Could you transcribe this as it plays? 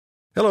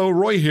Hello,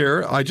 Roy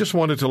here. I just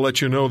wanted to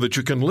let you know that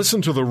you can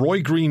listen to The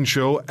Roy Green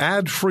Show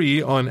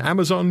ad-free on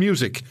Amazon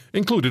Music,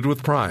 included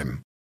with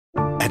Prime.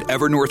 At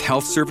Evernorth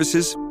Health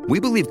Services,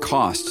 we believe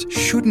costs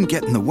shouldn't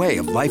get in the way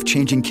of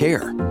life-changing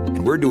care,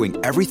 and we're doing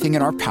everything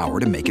in our power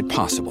to make it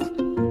possible.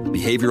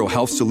 Behavioral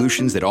health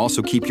solutions that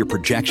also keep your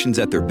projections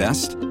at their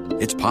best?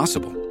 It's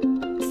possible.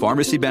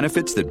 Pharmacy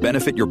benefits that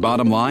benefit your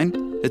bottom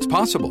line? It's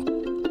possible.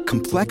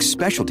 Complex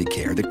specialty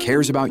care that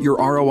cares about your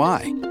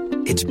ROI?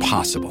 It's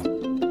possible.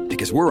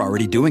 Because we're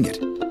already doing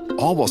it,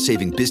 all while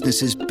saving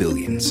businesses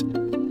billions.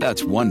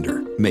 That's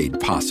Wonder made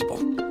possible.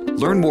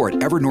 Learn more at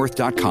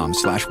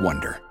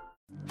evernorth.com/wonder.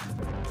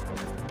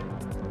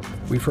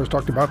 We first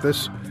talked about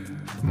this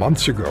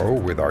months ago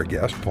with our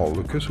guest, Paul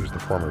Lucas, who's the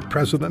former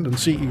president and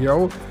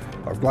CEO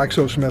of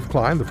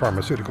GlaxoSmithKline, the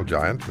pharmaceutical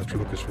giant. Mr.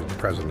 Lucas was the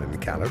president in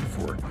Canada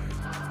for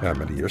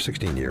many years,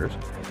 16 years.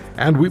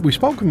 And we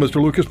spoke with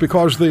Mr. Lucas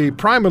because the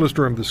prime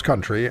minister of this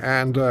country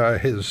and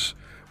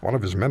one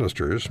of his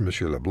ministers,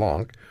 Monsieur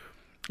LeBlanc,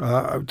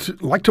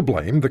 like to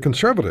blame the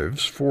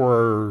Conservatives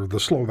for the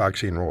slow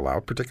vaccine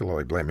rollout,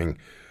 particularly blaming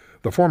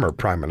the former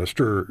Prime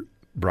Minister,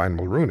 Brian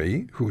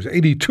Mulroney, who's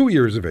 82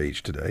 years of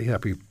age today.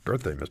 Happy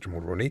birthday, Mr.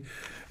 Mulroney,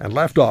 and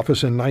left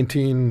office in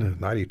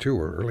 1992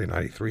 or early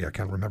 93. I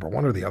can't remember,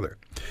 one or the other.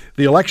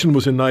 The election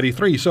was in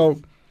 93.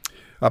 So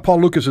Paul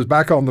Lucas is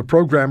back on the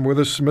program with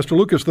us. Mr.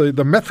 Lucas,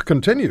 the myth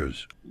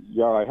continues.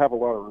 Yeah, I have a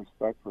lot of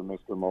respect for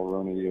Mr.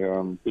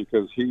 Mulroney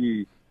because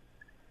he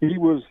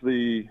was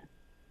the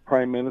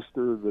Prime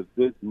Minister that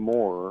did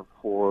more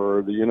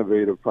for the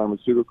innovative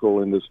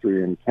pharmaceutical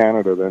industry in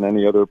Canada than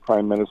any other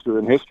Prime Minister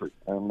in history.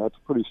 And that's a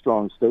pretty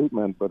strong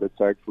statement, but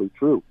it's actually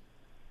true.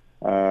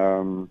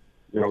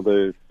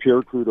 The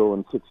Pierre Trudeau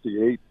in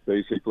 1968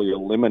 basically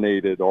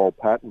eliminated all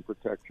patent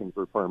protection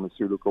for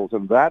pharmaceuticals,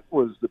 and that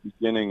was the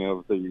beginning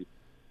of the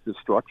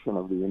destruction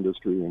of the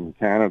industry in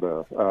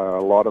Canada.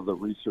 A lot of the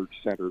research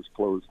centers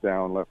closed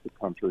down, left the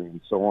country,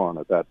 and so on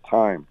at that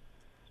time.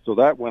 So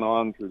that went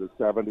on through the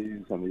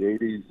 70s and the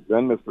 80s.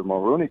 Then Mr.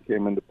 Mulroney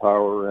came into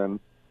power, and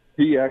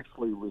he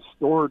actually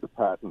restored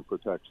patent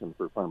protection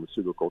for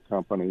pharmaceutical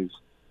companies,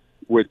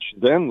 which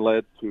then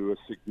led to a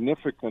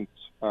significant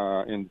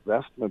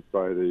investment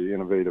by the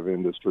innovative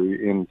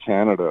industry in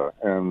Canada.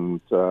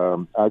 And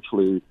the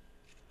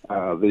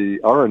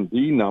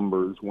R&D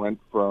numbers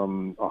went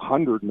from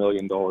 $100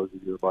 million a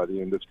year by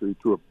the industry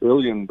to $1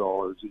 billion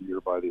a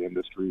year by the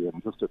industry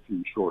in just a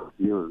few short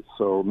years.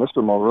 So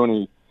Mr.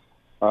 Mulroney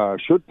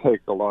should take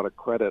a lot of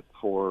credit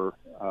for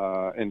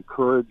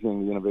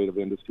encouraging the innovative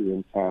industry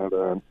in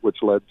Canada,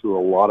 which led to a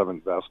lot of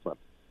investment.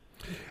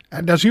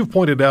 And as you've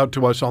pointed out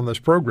to us on this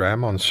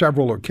program on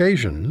several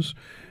occasions,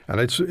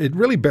 and it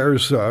really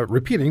bears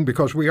repeating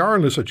because we are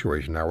in a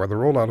situation now where the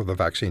rollout of the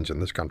vaccines in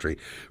this country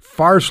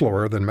far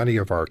slower than many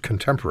of our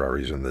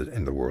contemporaries in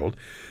the world.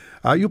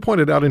 You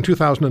pointed out in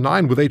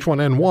 2009 with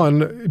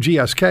H1N1,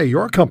 GSK,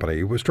 your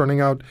company, was turning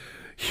out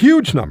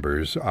huge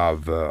numbers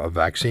of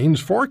vaccines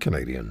for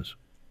Canadians.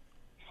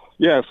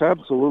 Yes,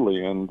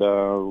 absolutely. And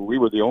we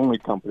were the only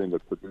company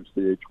that produced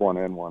the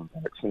H1N1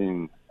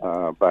 vaccine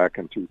back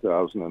in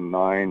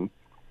 2009.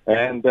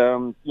 And,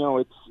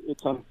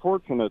 it's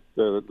unfortunate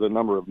the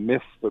number of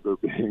myths that are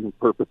being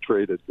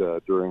perpetrated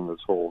during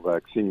this whole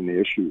vaccine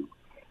issue.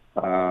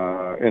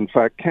 In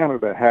fact,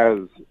 Canada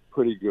has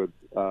pretty good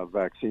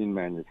vaccine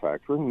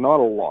manufacturing. Not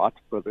a lot,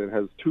 but it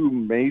has two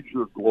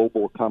major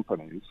global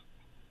companies,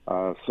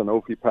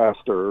 Sanofi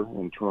Pasteur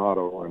in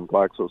Toronto and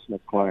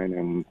GlaxoSmithKline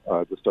in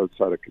just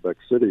outside of Quebec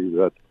City,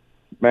 that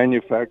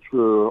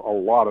manufacture a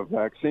lot of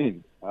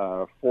vaccine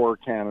for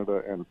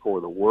Canada and for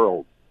the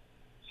world.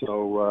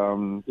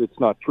 So it's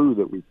not true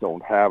that we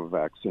don't have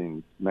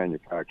vaccine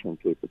manufacturing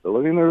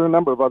capability. And there are a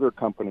number of other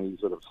companies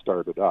that have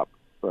started up,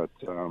 but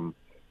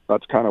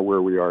that's kind of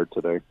where we are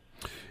today.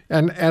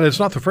 And it's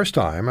not the first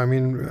time. I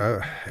mean,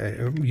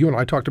 you and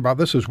I talked about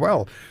this as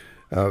well.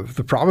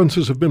 The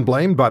provinces have been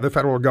blamed by the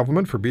federal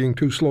government for being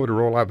too slow to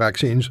roll out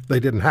vaccines they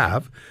didn't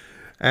have.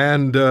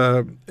 And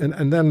then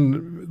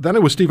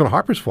it was Stephen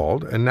Harper's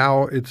fault, and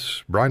now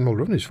it's Brian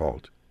Mulroney's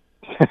fault.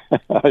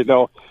 I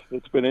know.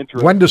 It's been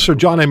interesting. When does Sir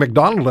John A.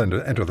 Macdonald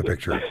enter the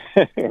picture?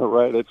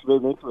 Right. It's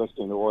been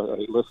interesting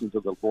to listen to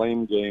the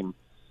blame game.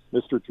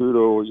 Mr.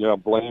 Trudeau,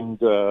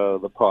 blamed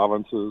the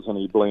provinces, and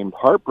he blamed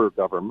Harper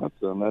government,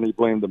 and then he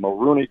blamed the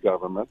Mulroney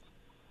government.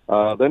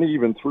 Then he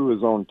even threw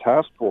his own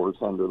task force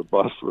under the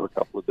bus for a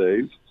couple of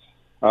days.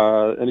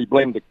 And he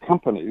blamed the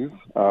companies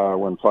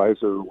when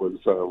Pfizer was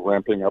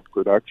ramping up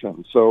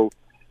production. So,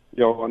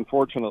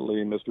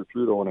 unfortunately, Mr.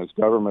 Trudeau and his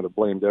government have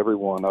blamed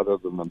everyone other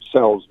than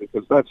themselves,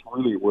 because that's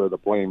really where the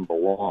blame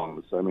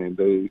belongs. I mean,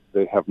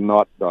 they have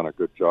not done a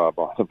good job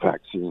on the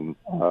vaccine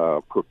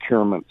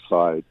procurement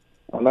side.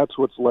 And that's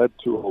what's led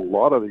to a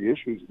lot of the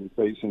issues we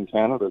face in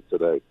Canada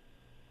today.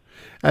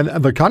 And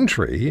the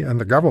country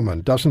and the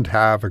government doesn't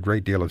have a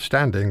great deal of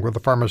standing with the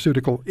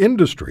pharmaceutical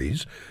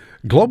industries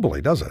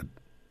globally, does it?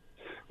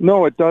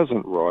 No, it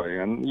doesn't,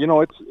 Roy. And,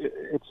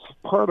 it's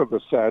part of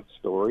the sad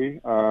story.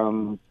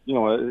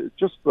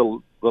 Just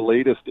the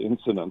latest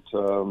incident,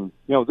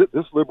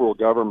 this Liberal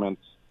government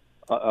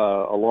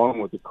along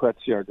with the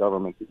Chrétien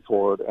government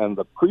before it and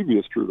the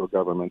previous Trudeau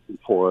government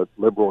before it,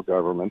 Liberal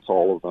governments,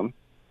 all of them,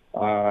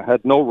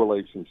 had no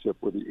relationship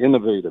with the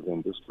innovative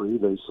industry.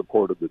 They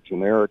supported the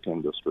generic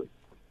industry.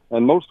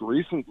 And most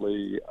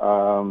recently,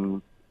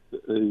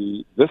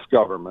 this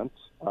government,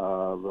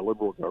 the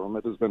Liberal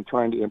government, has been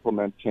trying to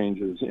implement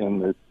changes in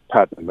the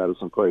Patent and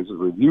Medicine Prices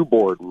Review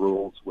Board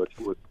rules, which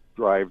would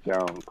drive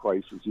down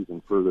prices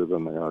even further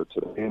than they are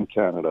today in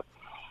Canada.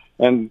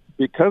 And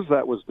because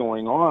that was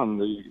going on,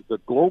 the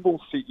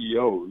global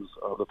CEOs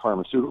of the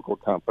pharmaceutical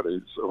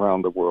companies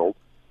around the world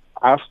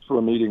asked for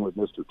a meeting with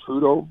Mr.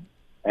 Trudeau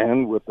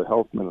and with the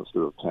Health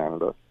Minister of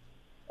Canada,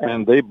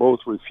 and they both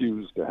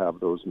refused to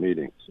have those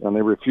meetings. And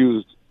they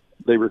refused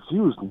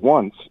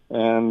once,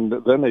 and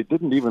then they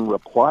didn't even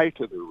reply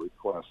to their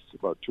requests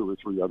about 2 or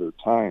 3 other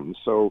times.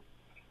 So,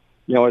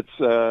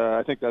 it's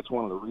I think that's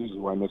one of the reasons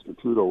why Mr.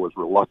 Trudeau was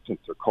reluctant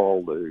to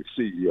call the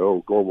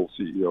global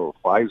CEO of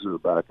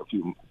Pfizer back a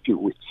few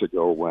weeks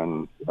ago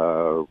when,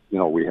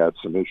 we had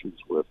some issues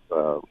with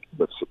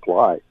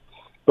supply.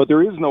 But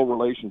there is no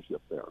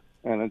relationship there.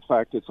 And in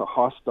fact, it's a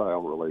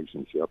hostile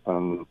relationship.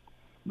 And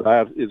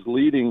that is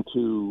leading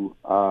to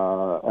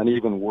an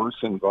even worse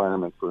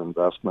environment for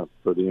investment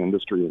for the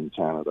industry in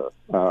Canada.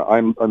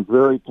 I'm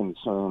very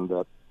concerned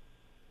that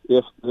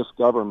if this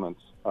government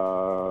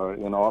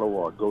in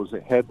Ottawa goes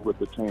ahead with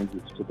the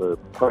changes to the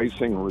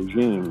pricing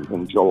regime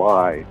in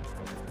July,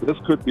 this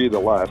could be the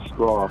last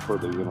straw for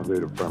the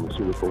innovative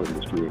pharmaceutical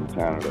industry in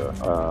Canada.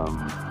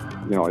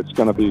 It's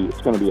going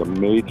to be a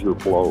major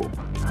blow.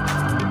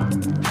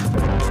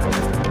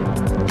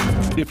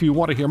 If you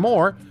want to hear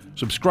more,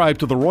 subscribe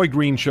to The Roy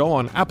Green Show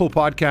on Apple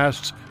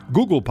Podcasts,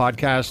 Google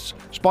Podcasts,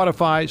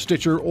 Spotify,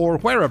 Stitcher, or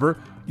wherever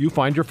you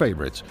find your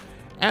favorites.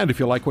 And if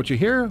you like what you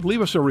hear,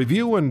 leave us a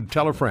review and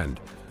tell a friend.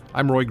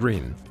 I'm Roy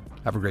Green.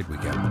 Have a great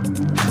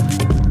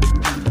weekend.